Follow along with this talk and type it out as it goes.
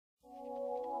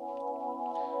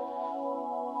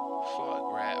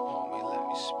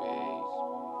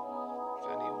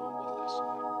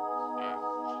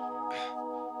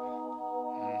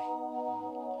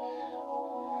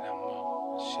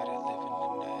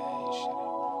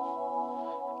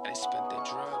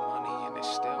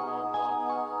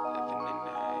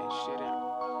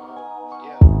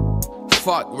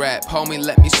Fuck rap, homie,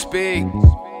 let me speak.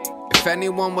 If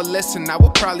anyone would listen, I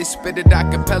would probably spit it a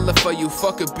cappella for you,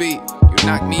 fuck a beat. You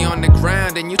knocked me on the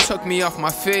ground and you took me off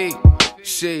my feet.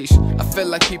 Sheesh, I feel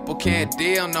like people can't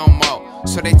deal no more,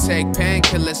 so they take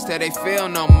painkillers till they feel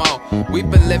no more. We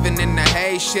been living in the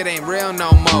haze, shit ain't real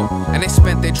no more. And they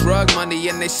spent their drug money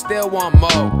and they still want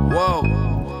more.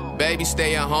 Whoa, baby,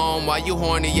 stay at home while you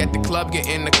horny at the club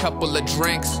getting a couple of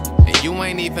drinks. And you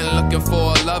ain't even looking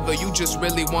for a lover, you just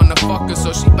really wanna fuck her,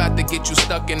 so she bout to get you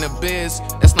stuck in the biz.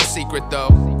 That's no secret though.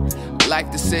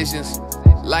 Life decisions,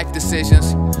 life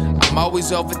decisions. I'm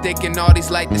always overthinking all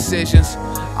these life decisions.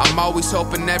 I'm always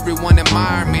hoping everyone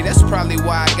admire me, that's probably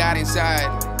why I got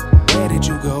anxiety. Where did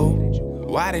you go?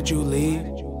 Why did you leave?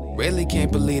 Really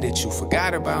can't believe that you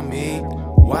forgot about me.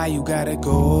 Why you gotta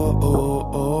go?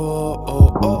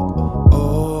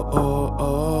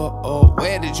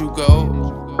 Where did you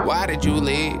go? Why did you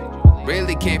leave?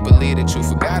 Really can't believe that you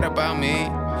forgot about me.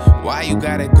 Why you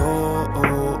gotta go?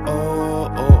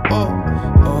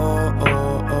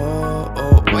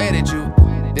 Where did you?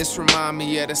 This remind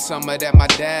me of the summer that my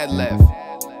dad left.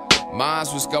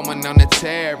 Mines was going on a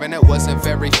tear and it wasn't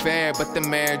very fair, but the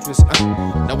marriage was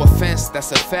no offense,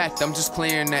 that's a fact, I'm just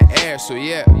clearing the air. So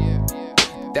yeah,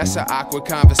 that's an awkward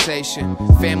conversation.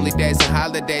 Family days and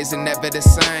holidays are never the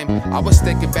same. I was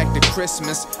thinking back to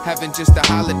Christmas, having just the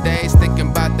holidays,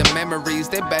 thinking about the memories,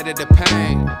 they better the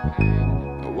pain.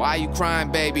 Why you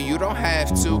crying, baby? You don't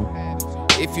have to.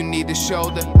 If you need a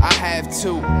shoulder, I have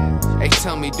two. Hey,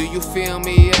 tell me, do you feel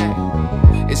me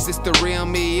yet? Is this the real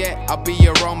me yet? I'll be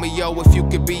your Romeo if you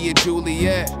could be a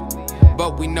Juliet.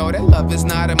 But we know that love is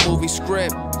not a movie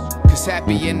script, cause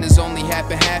happy endings only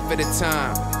happen half of the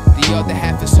time. The other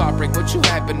half is heartbreak, what you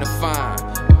happen to find.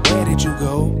 Where did you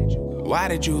go? Why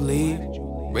did you leave?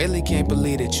 Really can't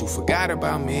believe that you forgot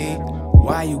about me.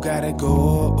 Why you gotta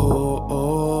go?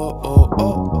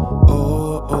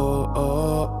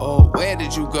 Where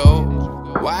did you go?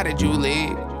 Why did you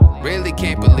leave? Really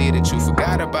can't believe that you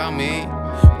forgot about me.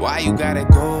 Why you gotta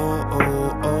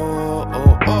go?